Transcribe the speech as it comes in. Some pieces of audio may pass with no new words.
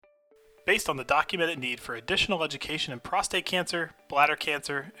Based on the documented need for additional education in prostate cancer, bladder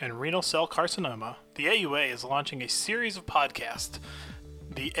cancer, and renal cell carcinoma, the AUA is launching a series of podcasts,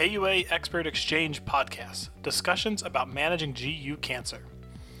 the AUA Expert Exchange Podcast, discussions about managing GU cancer.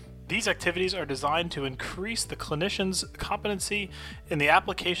 These activities are designed to increase the clinician's competency in the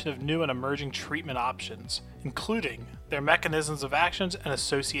application of new and emerging treatment options, including their mechanisms of actions and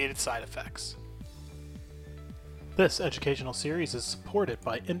associated side effects. This educational series is supported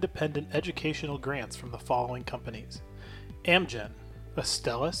by independent educational grants from the following companies: Amgen,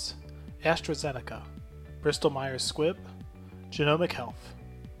 Astellas, AstraZeneca, Bristol Myers Squibb, Genomic Health,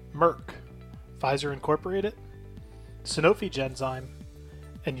 Merck, Pfizer Incorporated, Sanofi Genzyme,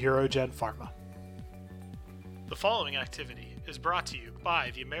 and Eurogen Pharma. The following activity is brought to you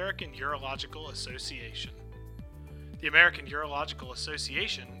by the American Urological Association. The American Urological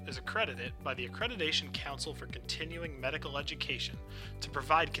Association is accredited by the Accreditation Council for Continuing Medical Education to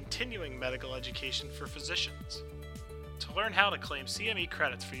provide continuing medical education for physicians. To learn how to claim CME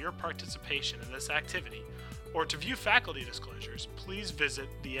credits for your participation in this activity, or to view faculty disclosures, please visit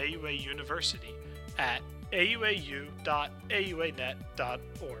the AUA University at auau.auanet.org.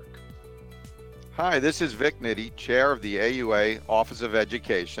 Hi, this is Vic Nitti, Chair of the AUA Office of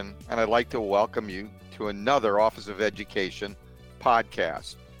Education, and I'd like to welcome you to another Office of Education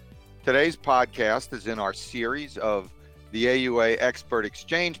podcast. Today's podcast is in our series of the AUA Expert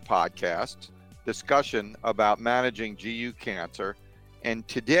Exchange podcasts, discussion about managing GU cancer, and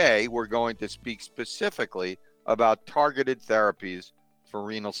today we're going to speak specifically about targeted therapies for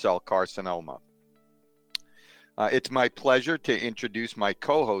renal cell carcinoma. It's my pleasure to introduce my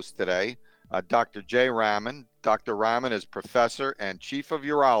co-host today, Dr. Jay Raman. Dr. Raman is Professor and Chief of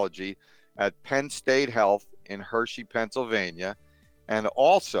Urology at Penn State Health in Hershey, Pennsylvania. And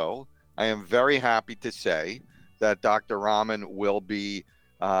also, I am very happy to say that Dr. Raman will be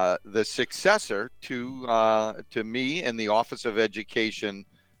the successor to me in the Office of Education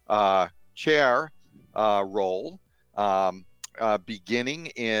chair role beginning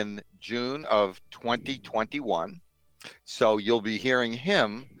in June of 2021. So you'll be hearing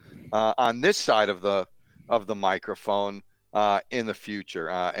him on this side of the microphone in the future.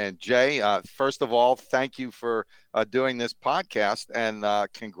 And Jay, first of all, thank you for doing this podcast, and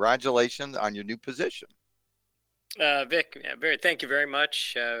congratulations on your new position. Vic, thank you very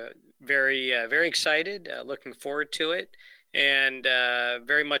much. Very excited. Looking forward to it, and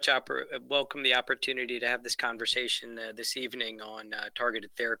very much welcome the opportunity to have this conversation this evening on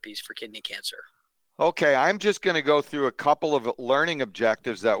targeted therapies for kidney cancer. Okay, I'm just going to go through a couple of learning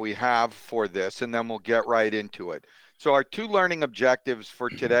objectives that we have for this, and then we'll get right into it. So our two learning objectives for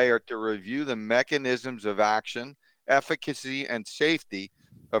today are to review the mechanisms of action, efficacy, and safety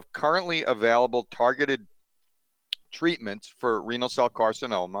of currently available targeted treatments for renal cell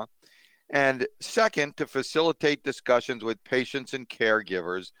carcinoma, and second, to facilitate discussions with patients and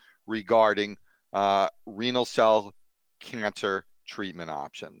caregivers regarding renal cell cancer treatment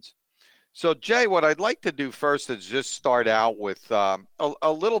options. So Jay, what I'd like to do first is just start out with a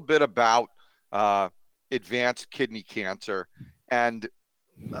little bit about advanced kidney cancer, and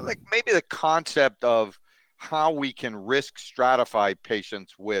like maybe the concept of how we can risk stratify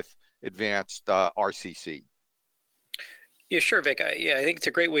patients with advanced RCC. Yeah, sure, Vic. I think it's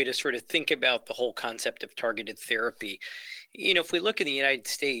a great way to sort of think about the whole concept of targeted therapy. You know, if we look in the United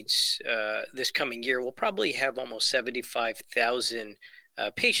States this coming year, we'll probably have almost 75,000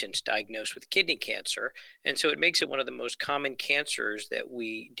 patients diagnosed with kidney cancer. And so it makes it one of the most common cancers that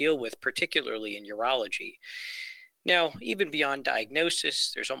we deal with, particularly in urology. Now, even beyond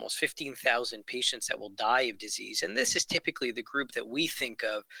diagnosis, there's almost 15,000 patients that will die of disease. And this is typically the group that we think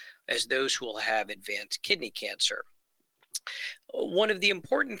of as those who will have advanced kidney cancer. One of the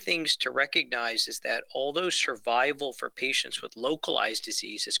important things to recognize is that although survival for patients with localized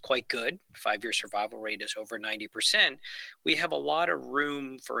disease is quite good, 5-year survival rate is over 90%, we have a lot of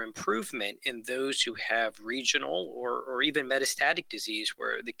room for improvement in those who have regional or even metastatic disease,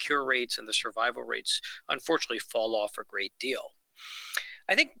 where the cure rates and the survival rates unfortunately fall off a great deal.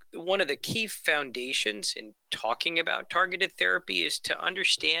 I think one of the key foundations in talking about targeted therapy is to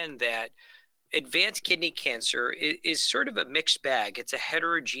understand that advanced kidney cancer is sort of a mixed bag. It's a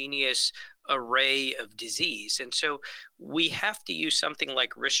heterogeneous array of disease. And so we have to use something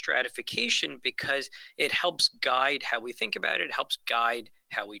like risk stratification because it helps guide how we think about it. It helps guide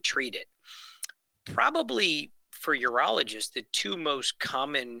how we treat it. Probably for urologists, the two most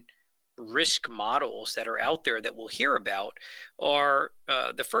common risk models that are out there that we'll hear about are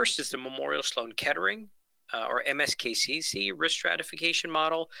the first is the Memorial Sloan Kettering or MSKCC risk stratification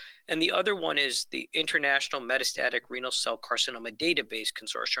model, and the other one is the International Metastatic Renal Cell Carcinoma Database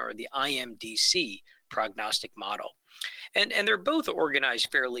Consortium, or the IMDC prognostic model. And they're both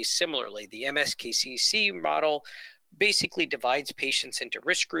organized fairly similarly. The MSKCC model basically divides patients into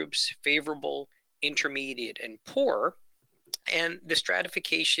risk groups: favorable, intermediate, and poor. And the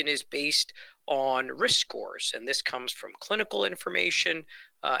stratification is based on risk scores. And this comes from clinical information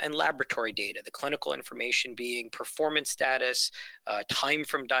and laboratory data. The clinical information being performance status, time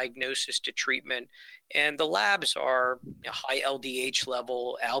from diagnosis to treatment. And the labs are high LDH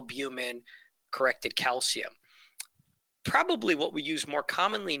level, albumin, corrected calcium. Probably what we use more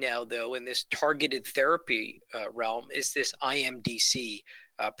commonly now, though, in this targeted therapy realm is this IMDC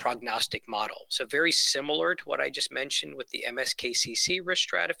prognostic model. So very similar to what I just mentioned with the MSKCC risk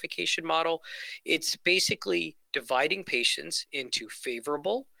stratification model. It's basically dividing patients into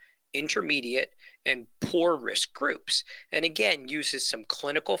favorable, intermediate, and poor risk groups. And again, uses some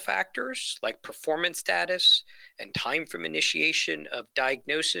clinical factors like performance status and time from initiation of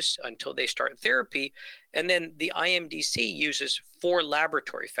diagnosis until they start therapy. And then the IMDC uses 4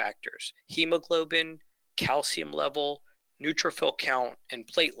 laboratory factors: hemoglobin, calcium level, neutrophil count, and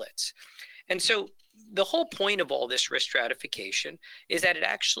platelets. And so the whole point of all this risk stratification is that it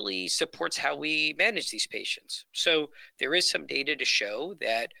actually supports how we manage these patients. So there is some data to show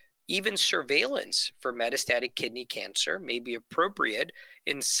that even surveillance for metastatic kidney cancer may be appropriate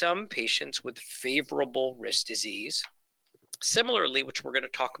in some patients with favorable risk disease. Similarly, which we're going to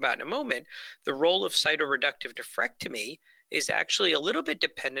talk about in a moment, the role of cytoreductive nephrectomy is actually a little bit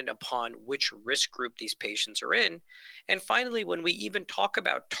dependent upon which risk group these patients are in. And finally, when we even talk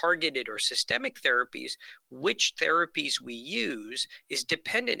about targeted or systemic therapies, which therapies we use is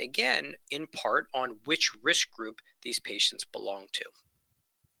dependent, again, in part on which risk group these patients belong to.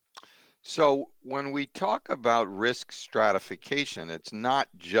 So when we talk about risk stratification, it's not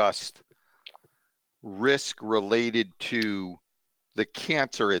just risk related to the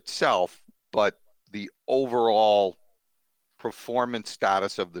cancer itself, but the overall performance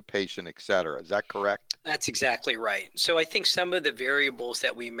status of the patient, et cetera. Is that correct? That's exactly right. So I think some of the variables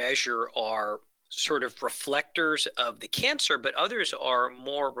that we measure are sort of reflectors of the cancer, but others are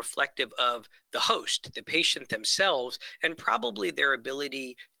more reflective of the host, the patient themselves, and probably their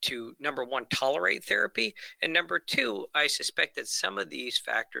ability to, number one, tolerate therapy, and number two, I suspect that some of these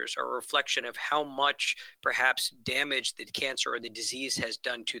factors are a reflection of how much perhaps damage the cancer or the disease has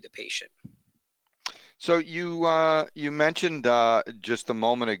done to the patient. So you mentioned just a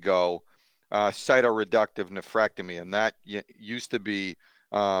moment ago cytoreductive nephrectomy, and that used to be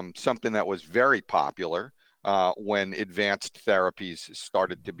something that was very popular when advanced therapies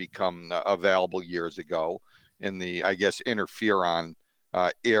started to become available years ago in the, I guess, interferon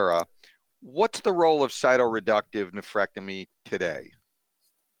era. What's the role of cytoreductive nephrectomy today?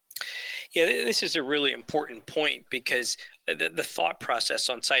 Yeah, this is a really important point because the thought process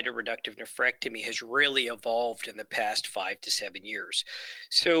on cytoreductive nephrectomy has really evolved in the past 5 to 7 years.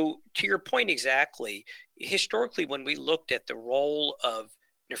 So to your point exactly, historically, when we looked at the role of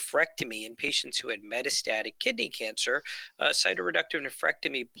nephrectomy in patients who had metastatic kidney cancer, cytoreductive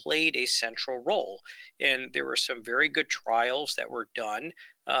nephrectomy played a central role. And there were some very good trials that were done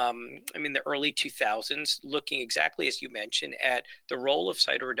the early 2000s, looking exactly as you mentioned at the role of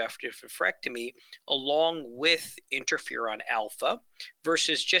cytoreductive nephrectomy along with interferon alpha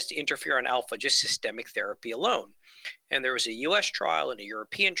versus just interferon alpha, just systemic therapy alone. And there was a US trial and a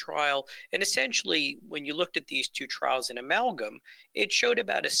European trial. And essentially, when you looked at these two trials in amalgam, it showed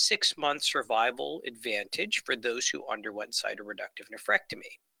about a 6-month survival advantage for those who underwent cytoreductive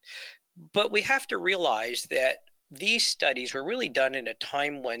nephrectomy. But we have to realize that these studies were really done in a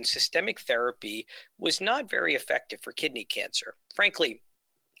time when systemic therapy was not very effective for kidney cancer. Frankly,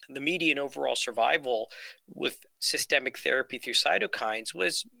 the median overall survival with systemic therapy through cytokines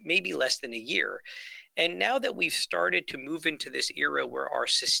was maybe less than a year. And now that we've started to move into this era where our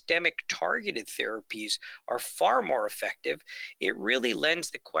systemic targeted therapies are far more effective, it really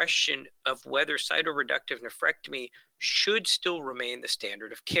lends the question of whether cytoreductive nephrectomy should still remain the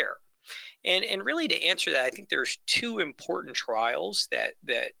standard of care. And really to answer that, I think there's 2 important trials that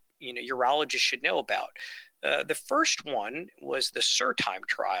urologists should know about. The first one was the SURTIME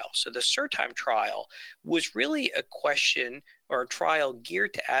trial. So the SURTIME trial was really a question or a trial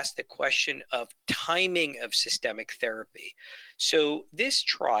geared to ask the question of timing of systemic therapy. So this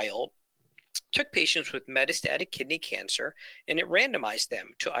trial took patients with metastatic kidney cancer and it randomized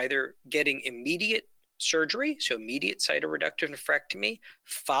them to either getting immediate surgery, so immediate cytoreductive nephrectomy,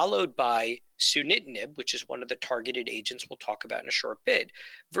 followed by sunitinib, which is one of the targeted agents we'll talk about in a short bit,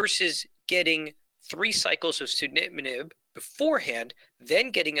 versus getting 3 cycles of sunitinib beforehand,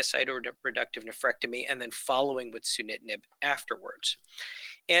 then getting a cytoreductive nephrectomy, and then following with sunitinib afterwards.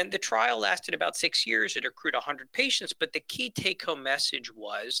 And the trial lasted about 6 years. It accrued 100 patients, but the key take-home message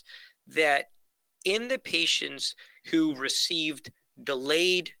was that in the patients who received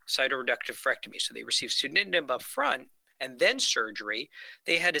delayed cytoreductive nephrectomy, so they received sunitinib up front and then surgery,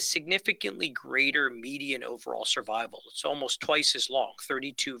 they had a significantly greater median overall survival. It's almost twice as long,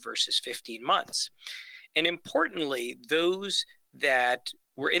 32 versus 15 months. And importantly, those that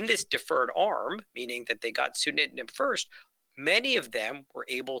were in this deferred arm, meaning that they got sunitinib first, many of them were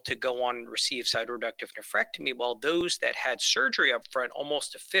able to go on and receive cytoreductive nephrectomy, while those that had surgery up front,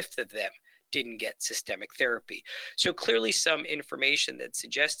 almost a fifth of them didn't get systemic therapy. So clearly some information that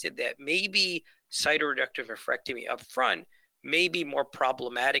suggested that maybe cytoreductive nephrectomy up front may be more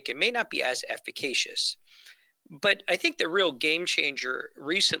problematic and may not be as efficacious. But I think the real game changer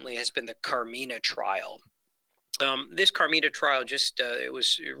recently has been the Carmina trial. This Carmina trial it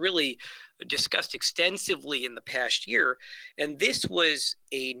was really discussed extensively in the past year, and this was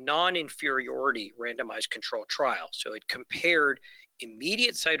a non-inferiority randomized control trial. So it compared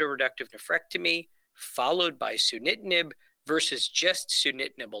immediate cytoreductive nephrectomy followed by sunitinib versus just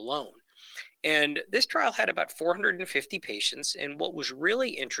sunitinib alone. And this trial had about 450 patients. And what was really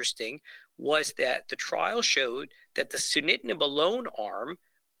interesting was that the trial showed that the sunitinib alone arm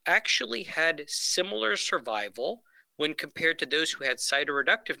actually had similar survival when compared to those who had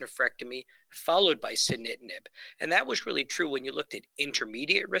cytoreductive nephrectomy followed by sunitinib. And that was really true when you looked at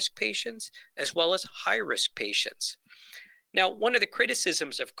intermediate risk patients as well as high risk patients. Now, one of the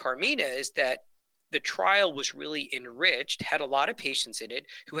criticisms of Carmina is that the trial was really enriched, had a lot of patients in it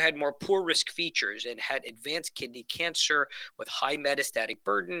who had more poor risk features and had advanced kidney cancer with high metastatic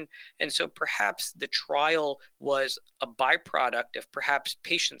burden. And so perhaps the trial was a byproduct of perhaps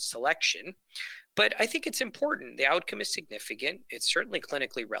patient selection. But I think it's important. The outcome is significant. It's certainly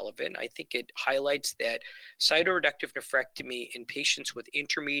clinically relevant. I think it highlights that cytoreductive nephrectomy in patients with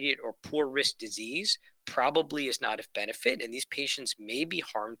intermediate or poor risk disease probably is not of benefit, and these patients may be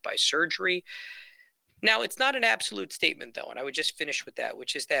harmed by surgery. Now, it's not an absolute statement, though, and I would just finish with that,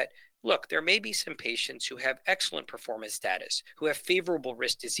 which is that, look, there may be some patients who have excellent performance status, who have favorable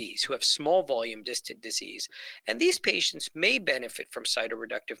risk disease, who have small volume distant disease, and these patients may benefit from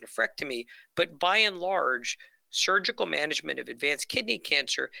cytoreductive nephrectomy, but by and large, surgical management of advanced kidney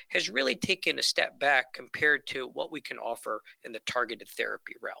cancer has really taken a step back compared to what we can offer in the targeted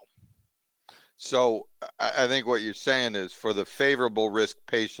therapy realm. So I think what you're saying is for the favorable risk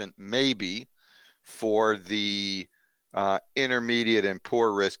patient, maybe. For the intermediate and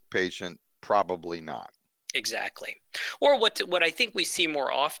poor risk patient, probably not. Exactly. Or what I think we see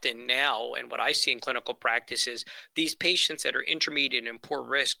more often now, and what I see in clinical practice, is these patients that are intermediate and poor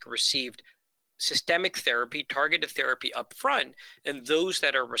risk received systemic therapy, targeted therapy up front, and those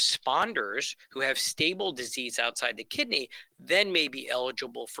that are responders who have stable disease outside the kidney then may be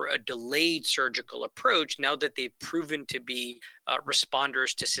eligible for a delayed surgical approach now that they've proven to be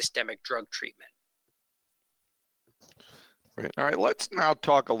responders to systemic drug treatment. Great. All right, let's now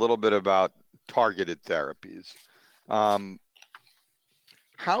talk a little bit about targeted therapies.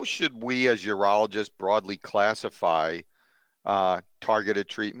 How should we as urologists broadly classify targeted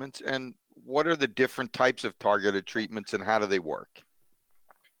treatments, and what are the different types of targeted treatments and how do they work?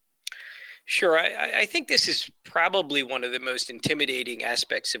 Sure. I think this is probably one of the most intimidating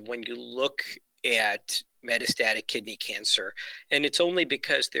aspects of when you look at metastatic kidney cancer. And it's only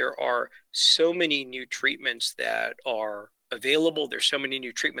because there are so many new treatments that are available. There's so many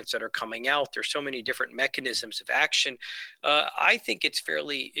new treatments that are coming out. There's so many different mechanisms of action. I think it's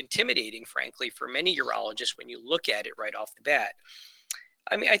fairly intimidating, frankly, for many urologists when you look at it right off the bat.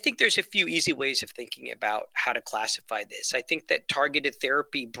 I mean, I think there's a few easy ways of thinking about how to classify this. I think that targeted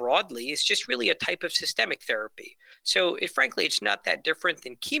therapy broadly is just really a type of systemic therapy. So frankly, it's not that different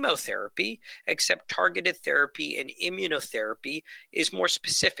than chemotherapy, except targeted therapy and immunotherapy is more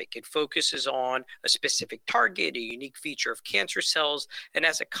specific. It focuses on a specific target, a unique feature of cancer cells. And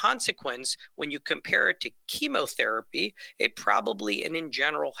as a consequence, when you compare it to chemotherapy, it probably and in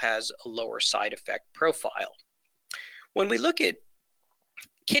general has a lower side effect profile. When we look at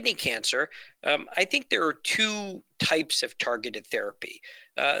kidney cancer, I think there are two types of targeted therapy.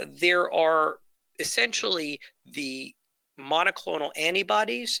 There are essentially the monoclonal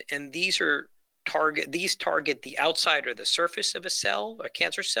antibodies, and these target the outside or the surface of a cell, a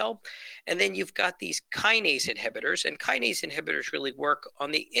cancer cell. And then you've got these kinase inhibitors, and kinase inhibitors really work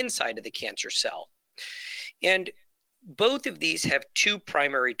on the inside of the cancer cell. And both of these have two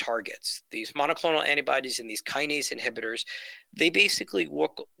primary targets. These monoclonal antibodies and these kinase inhibitors, they basically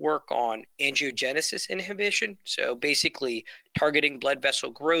work on angiogenesis inhibition. So basically targeting blood vessel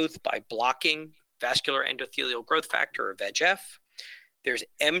growth by blocking vascular endothelial growth factor, or VEGF. There's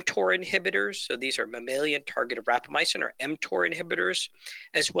mTOR inhibitors. So these are mammalian targeted rapamycin, or mTOR inhibitors,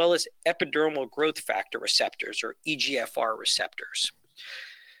 as well as epidermal growth factor receptors, or EGFR receptors.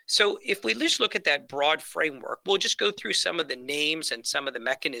 So if we just look at that broad framework, we'll just go through some of the names and some of the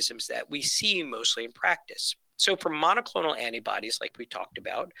mechanisms that we see mostly in practice. So for monoclonal antibodies, like we talked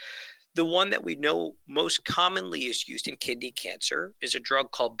about, the one that we know most commonly is used in kidney cancer is a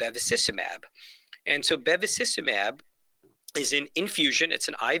drug called bevacizumab. And so bevacizumab is an infusion, it's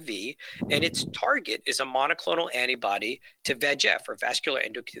an IV, and its target is a monoclonal antibody to VEGF, or vascular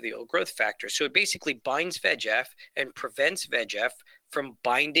endothelial growth factor. So it basically binds VEGF and prevents VEGF from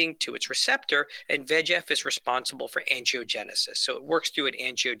binding to its receptor, and VEGF is responsible for angiogenesis. So it works through an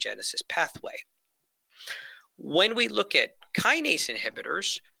angiogenesis pathway. When we look at kinase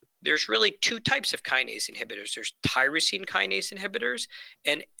inhibitors, there's really two types of kinase inhibitors. There's tyrosine kinase inhibitors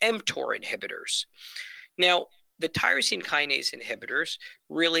and mTOR inhibitors. Now, the tyrosine kinase inhibitors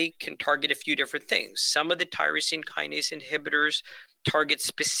really can target a few different things. Some of the tyrosine kinase inhibitors target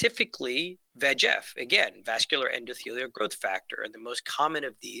specifically VEGF, again, vascular endothelial growth factor, and the most common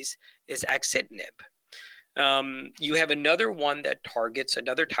of these is axitinib. You have another one that targets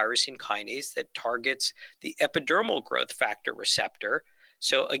another tyrosine kinase that targets the epidermal growth factor receptor.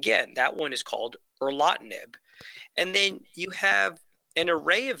 So again, that one is called erlotinib. And then you have an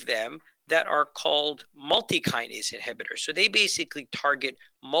array of them that are called multi-kinase inhibitors. So they basically target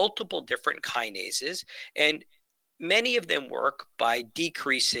multiple different kinases, and many of them work by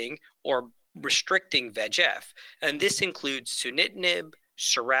decreasing or restricting VEGF. And this includes sunitinib,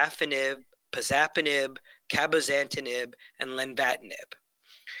 sorafenib, pazopanib, cabozantinib, and lenvatinib.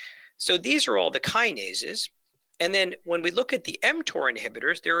 So these are all the kinases. And then when we look at the mTOR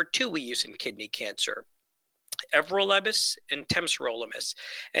inhibitors, there are two we use in kidney cancer: everolimus and temsirolimus.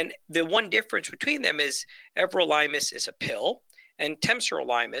 And the one difference between them is everolimus is a pill and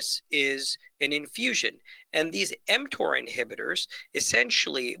temsirolimus is an infusion. And these mTOR inhibitors,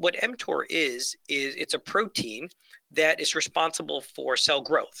 essentially what mTOR is it's a protein that is responsible for cell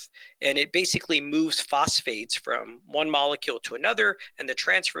growth. And it basically moves phosphates from one molecule to another, and the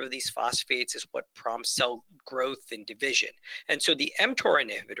transfer of these phosphates is what prompts cell growth and division. And so the mTOR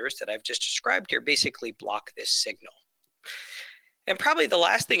inhibitors that I've just described here basically block this signal. And probably the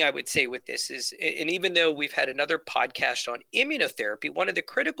last thing I would say with this is, and even though we've had another podcast on immunotherapy, one of the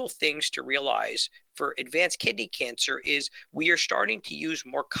critical things to realize for advanced kidney cancer is we are starting to use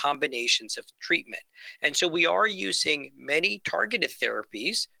more combinations of treatment. And so we are using many targeted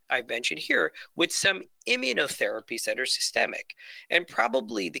therapies, I've mentioned here, with some immunotherapies that are systemic. And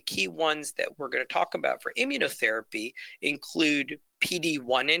probably the key ones that we're going to talk about for immunotherapy include PD-1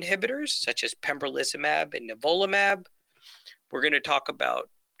 inhibitors, such as pembrolizumab and nivolumab. We're going to talk about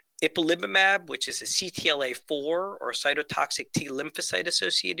ipilimumab, which is a CTLA-4 or cytotoxic T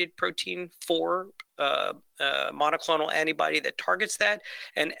lymphocyte-associated protein 4 monoclonal antibody that targets that,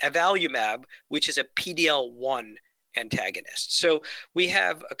 and avelumab, which is a PD-L1 antagonist. So we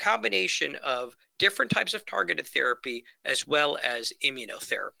have a combination of different types of targeted therapy as well as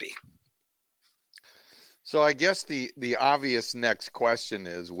immunotherapy. So I guess the obvious next question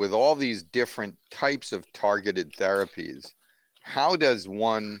is, with all these different types of targeted therapies, how does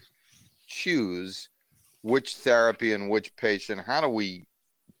one choose which therapy and which patient? How do we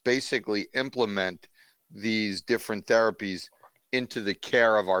basically implement these different therapies into the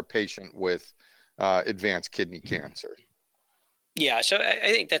care of our patient with advanced kidney cancer? Yeah, so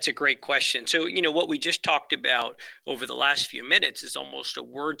I think that's a great question. So, what we just talked about over the last few minutes is almost a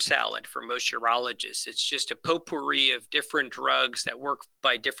word salad for most urologists. It's just a potpourri of different drugs that work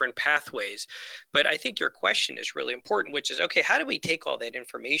by different pathways. But I think your question is really important, which is, okay, how do we take all that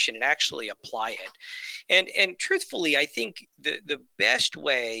information and actually apply it? And truthfully, I think the best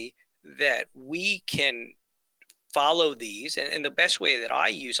way that we can follow these, and the best way that I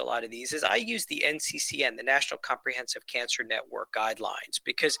use a lot of these is I use the NCCN, the National Comprehensive Cancer Network guidelines,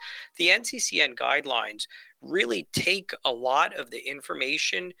 because the NCCN guidelines really take a lot of the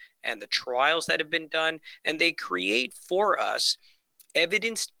information and the trials that have been done, and they create for us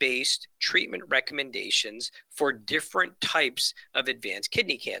evidence-based treatment recommendations for different types of advanced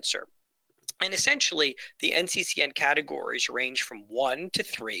kidney cancer. And essentially, the NCCN categories range from 1 to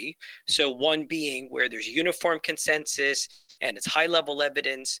 3. So 1 being where there's uniform consensus and it's high-level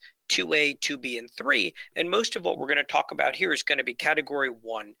evidence, 2A, 2B, and 3. And most of what we're going to talk about here is going to be category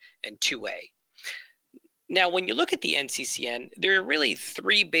 1 and 2A. Now, when you look at the NCCN, there are really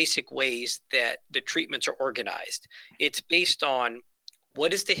three basic ways that the treatments are organized. It's based on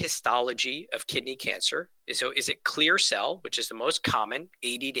what is the histology of kidney cancer? So is it clear cell, which is the most common,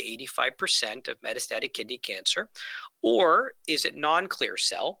 80 to 85% of metastatic kidney cancer, or is it non-clear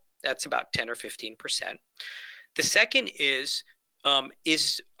cell? That's about 10 or 15%. The second is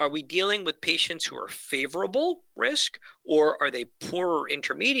are we dealing with patients who are favorable risk, or are they poor or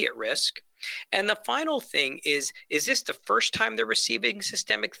intermediate risk? And the final thing is this the first time they're receiving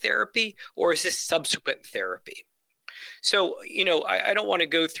systemic therapy, or is this subsequent therapy? So, I don't want to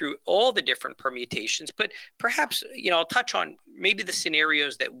go through all the different permutations, but perhaps, I'll touch on maybe the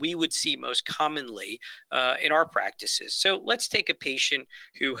scenarios that we would see most commonly in our practices. So let's take a patient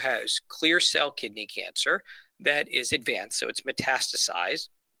who has clear cell kidney cancer that is advanced, so it's metastasized.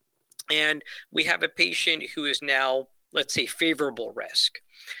 And we have a patient who is now, let's say, favorable risk.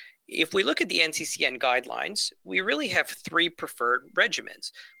 If we look at the NCCN guidelines, we really have three preferred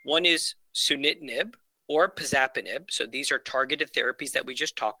regimens. One is sunitinib or pazopanib. So these are targeted therapies that we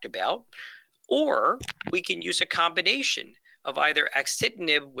just talked about. Or we can use a combination of either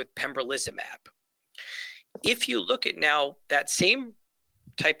axitinib with pembrolizumab. If you look at now that same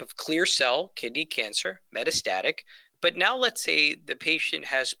type of clear cell kidney cancer, metastatic, but now let's say the patient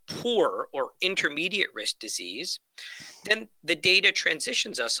has poor or intermediate risk disease, then the data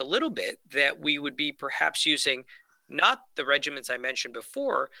transitions us a little bit that we would be perhaps using not the regimens I mentioned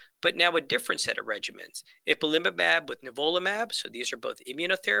before, but now a different set of regimens. Ipilimumab with nivolumab, so these are both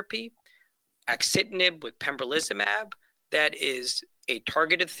immunotherapy. Axitinib with pembrolizumab, that is a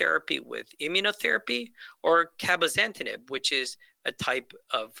targeted therapy with immunotherapy, or cabozantinib, which is a type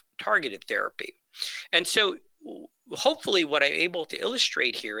of targeted therapy. And so hopefully what I'm able to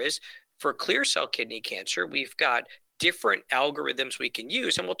illustrate here is for clear cell kidney cancer, we've got different algorithms we can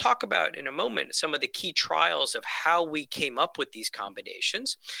use. And we'll talk about in a moment some of the key trials of how we came up with these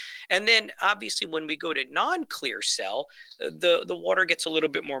combinations. And then obviously when we go to non-clear cell, the water gets a little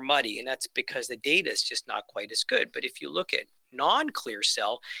bit more muddy, and that's because the data is just not quite as good. But if you look at non-clear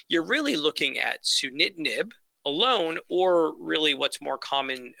cell, you're really looking at sunitinib alone, or really what's more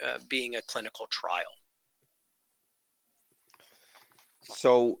common being a clinical trial.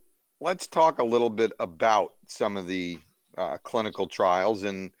 So let's talk a little bit about some of the clinical trials.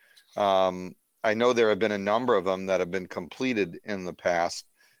 And I know there have been a number of them that have been completed in the past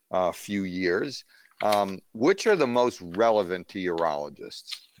few years. Which are the most relevant to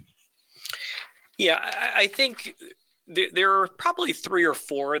urologists? Yeah, I think there are probably 3 or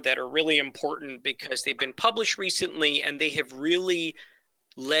 4 that are really important because they've been published recently and they have really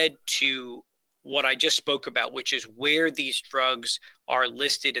led to what I just spoke about, which is where these drugs are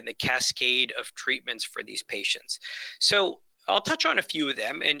listed in the cascade of treatments for these patients. So I'll touch on a few of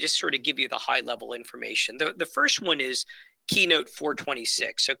them and just sort of give you the high level information. The first one is Keynote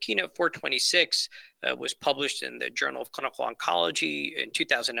 426. So Keynote 426 was published in the Journal of Clinical Oncology in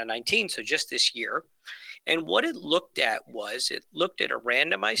 2019, so just this year. And what it looked at was it looked at a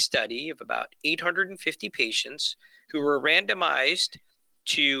randomized study of about 850 patients who were randomized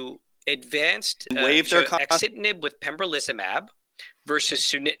to advanced axitinib with pembrolizumab versus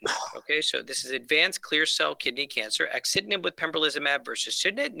sunitinib. Okay, so this is advanced clear cell kidney cancer, axitinib with pembrolizumab versus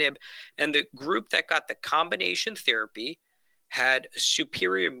sunitinib, and the group that got the combination therapy had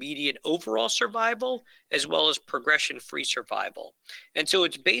superior median overall survival as well as progression-free survival. And so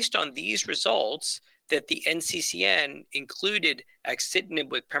it's based on these results that the NCCN included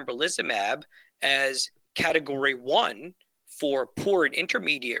axitinib with pembrolizumab as category 1 for poor and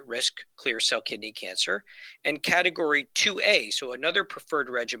intermediate risk clear cell kidney cancer, and category 2A, so another preferred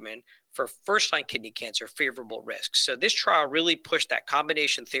regimen for first-line kidney cancer, favorable risk. So this trial really pushed that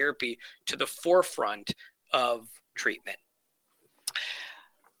combination therapy to the forefront of treatment.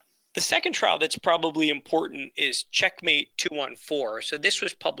 The second trial that's probably important is Checkmate 214. So this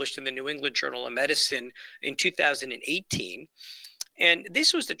was published in the New England Journal of Medicine in 2018. And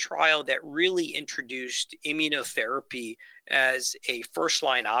this was the trial that really introduced immunotherapy as a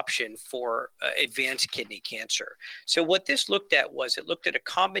first-line option for advanced kidney cancer. So what this looked at was it looked at a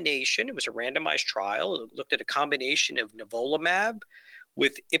combination. It was a randomized trial. It looked at a combination of nivolumab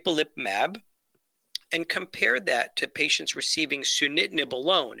with ipilimumab and compared that to patients receiving sunitinib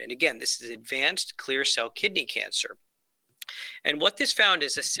alone. And again, this is advanced clear cell kidney cancer. And what this found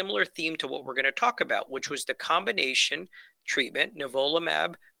is a similar theme to what we're going to talk about, which was the combination treatment,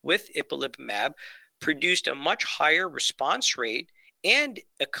 nivolumab with ipilimumab, produced a much higher response rate and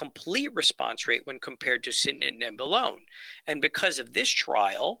a complete response rate when compared to sunitinib alone. And because of this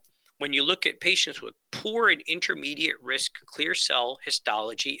trial, when you look at patients with poor and intermediate risk clear cell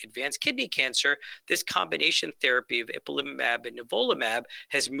histology, advanced kidney cancer, this combination therapy of ipilimumab and nivolumab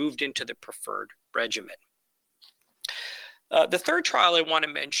has moved into the preferred regimen. The third trial I want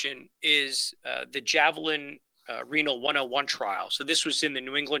to mention is the Javelin Renal 101 trial. So this was in the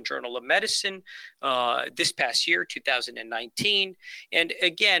New England Journal of Medicine this past year, 2019. And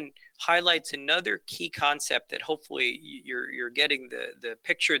again, highlights another key concept that hopefully you're getting the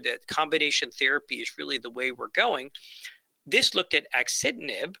picture that combination therapy is really the way we're going. This looked at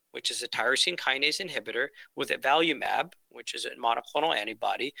axitinib, which is a tyrosine kinase inhibitor, with avelumab, which is a monoclonal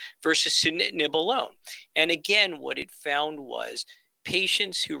antibody, versus sunitinib alone. And again, what it found was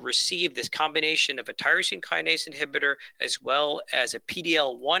patients who received this combination of a tyrosine kinase inhibitor as well as a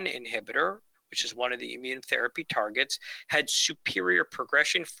PD-L1 inhibitor, which is one of the immune therapy targets, had superior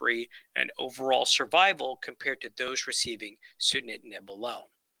progression-free and overall survival compared to those receiving sunitinib alone.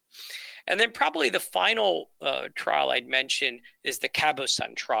 And then probably the final trial I'd mention is the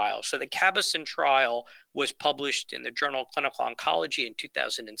CABOSUN trial. So the CABOSUN trial was published in the Journal of Clinical Oncology in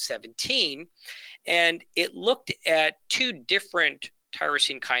 2017, and it looked at two different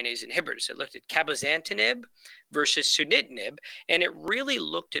tyrosine kinase inhibitors. It looked at cabozantinib versus sunitinib, and it really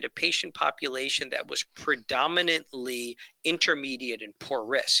looked at a patient population that was predominantly intermediate and poor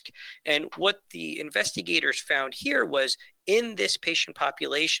risk. And what the investigators found here was in this patient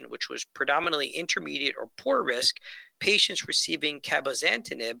population, which was predominantly intermediate or poor risk, patients receiving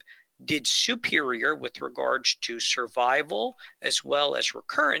cabozantinib did superior with regards to survival as well as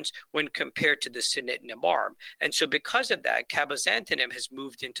recurrence when compared to the sunitinib arm. And so because of that, cabozantinib has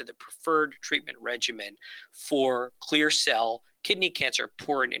moved into the preferred treatment regimen for clear cell kidney cancer,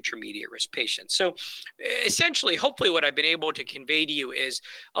 poor and intermediate risk patients. So essentially, hopefully what I've been able to convey to you is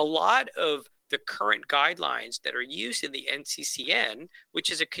a lot of the current guidelines that are used in the NCCN, which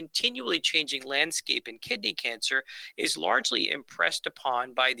is a continually changing landscape in kidney cancer, is largely impressed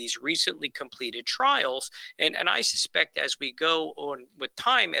upon by these recently completed trials. And I suspect as we go on with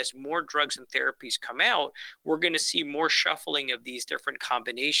time, as more drugs and therapies come out, we're going to see more shuffling of these different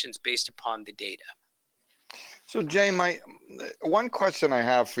combinations based upon the data. So Jay, one question I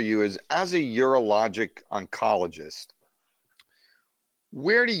have for you is, as a urologic oncologist,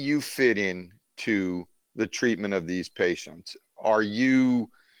 where do you fit in to the treatment of these patients? Are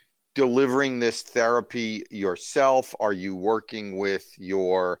you delivering this therapy yourself? Are you working with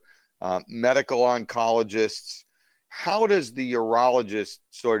your medical oncologists? How does the urologist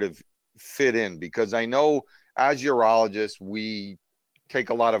sort of fit in? Because I know as urologists, we take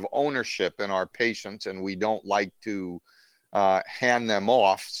a lot of ownership in our patients and we don't like to hand them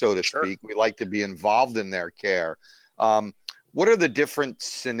off, so to speak. We like to be involved in their care. What are the different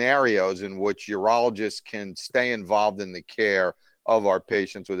scenarios in which urologists can stay involved in the care of our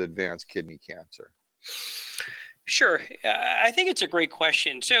patients with advanced kidney cancer? Sure. I think it's a great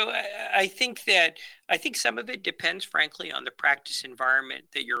question. So I think some of it depends, frankly, on the practice environment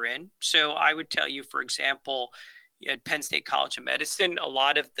that you're in. So I would tell you, for example, at Penn State College of Medicine, a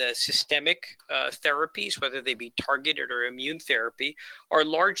lot of the systemic therapies, whether they be targeted or immune therapy, are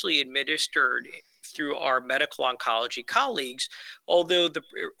largely administered through our medical oncology colleagues, although the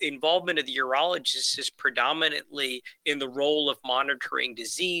involvement of the urologist is predominantly in the role of monitoring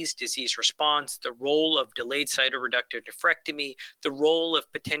disease response, the role of delayed cytoreductive nephrectomy, the role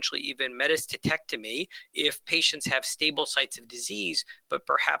of potentially even metastasectomy if patients have stable sites of disease, but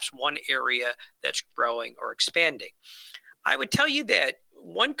perhaps one area that's growing or expanding. I would tell you that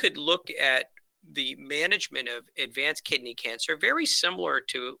one could look at the management of advanced kidney cancer very similar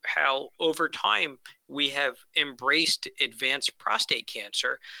to how over time we have embraced advanced prostate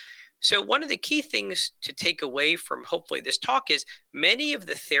cancer. So one of the key things to take away from hopefully this talk is many of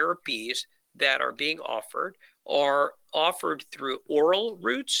the therapies that are being offered are offered through oral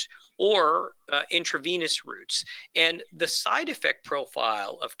routes or intravenous routes. And the side effect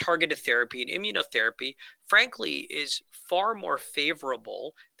profile of targeted therapy and immunotherapy, frankly, is far more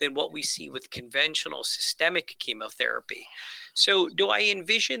favorable than what we see with conventional systemic chemotherapy. So do I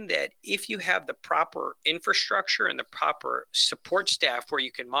envision that if you have the proper infrastructure and the proper support staff where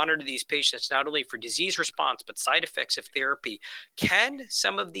you can monitor these patients not only for disease response, but side effects of therapy, can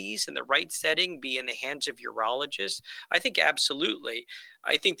some of these in the right setting be in the hands of urologists? I think absolutely.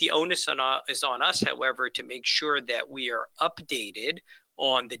 I think the onus is on us, however, to make sure that we are updated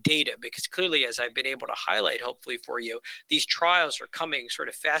on the data, because clearly, as I've been able to highlight, hopefully for you, these trials are coming sort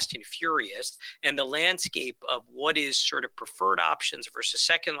of fast and furious, and the landscape of what is sort of preferred options versus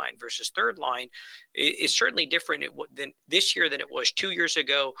second line versus third line is certainly different than this year than it was 2 years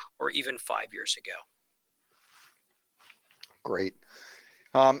ago or even 5 years ago. Great.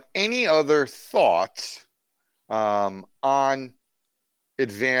 Any other thoughts on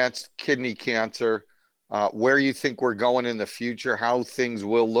advanced kidney cancer, where you think we're going in the future, how things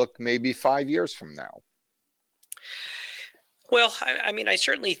will look maybe 5 years from now? Well, I mean, I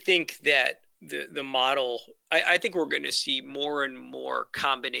certainly think that the model, I think we're going to see more and more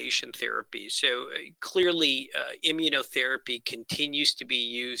combination therapy. So clearly, immunotherapy continues to be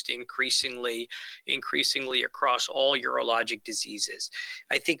used increasingly across all urologic diseases.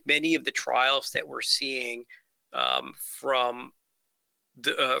 I think many of the trials that we're seeing from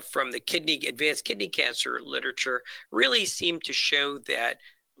the advanced kidney cancer literature really seem to show that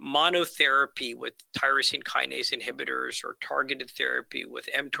monotherapy with tyrosine kinase inhibitors or targeted therapy with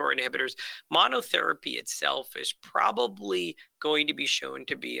mTOR inhibitors, monotherapy itself is probably going to be shown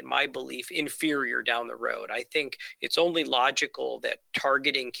to be, in my belief, inferior down the road. I think it's only logical that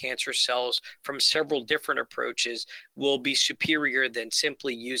targeting cancer cells from several different approaches will be superior than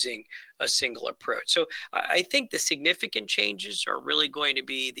simply using a single approach. So I think the significant changes are really going to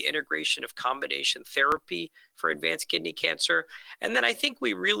be the integration of combination therapy for advanced kidney cancer. And then I think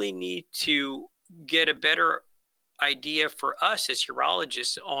we really need to get a better idea for us as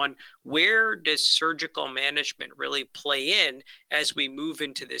urologists on where does surgical management really play in as we move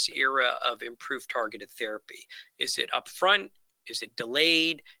into this era of improved targeted therapy. Is it upfront? Is it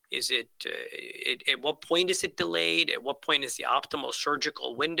delayed? Is it at what point is it delayed? At what point is the optimal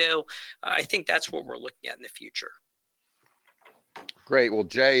surgical window? I think that's what we're looking at in the future. Great. Well,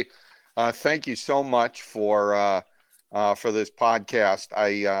 Jay, thank you so much for this podcast.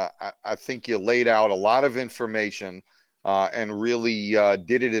 I think you laid out a lot of information and really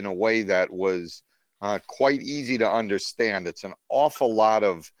did it in a way that was quite easy to understand. It's an awful lot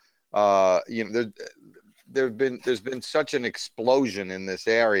of there's been such an explosion in this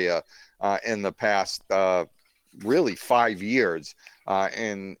area in the past really 5 years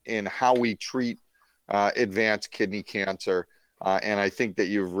in how we treat advanced kidney cancer, and I think that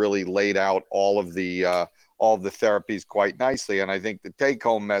you've really laid out all of the therapies quite nicely. And I think the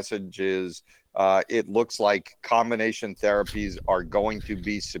take-home message is it looks like combination therapies are going to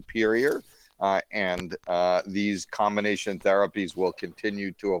be superior, and these combination therapies will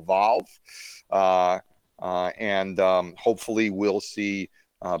continue to evolve. And hopefully we'll see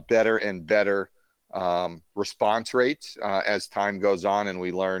better and better response rates as time goes on and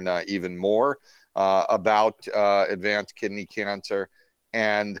we learn even more about advanced kidney cancer.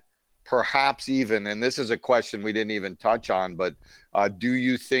 And perhaps even, and this is a question we didn't even touch on, but do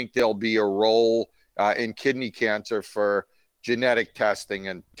you think there'll be a role in kidney cancer for genetic testing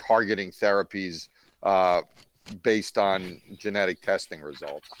and targeting therapies based on genetic testing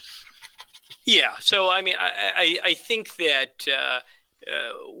results? Yeah. So, I mean, I think that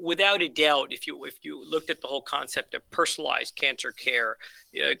without a doubt, if you looked at the whole concept of personalized cancer care,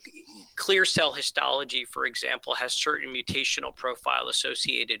 clear cell histology, for example, has certain mutational profile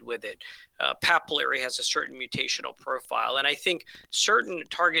associated with it. Papillary has a certain mutational profile. And I think certain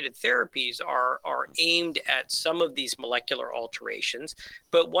targeted therapies are aimed at some of these molecular alterations.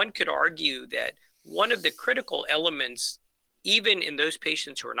 But one could argue that one of the critical elements, even in those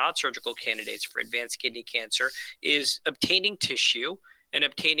patients who are not surgical candidates for advanced kidney cancer, is obtaining tissue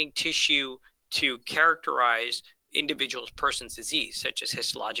to characterize individual person's disease, such as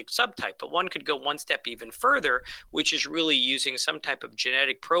histologic subtype. But one could go one step even further, which is really using some type of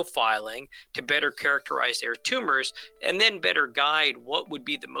genetic profiling to better characterize their tumors and then better guide what would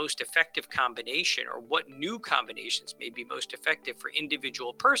be the most effective combination or what new combinations may be most effective for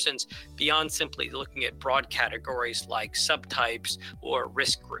individual persons beyond simply looking at broad categories like subtypes or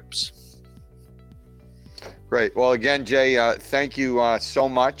risk groups. Great. Well, again, Jay, thank you so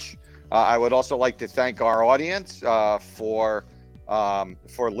much. I would also like to thank our audience for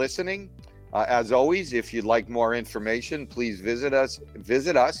listening. As always, if you'd like more information, please visit us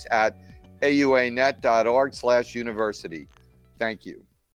at auanet.org/university. Thank you.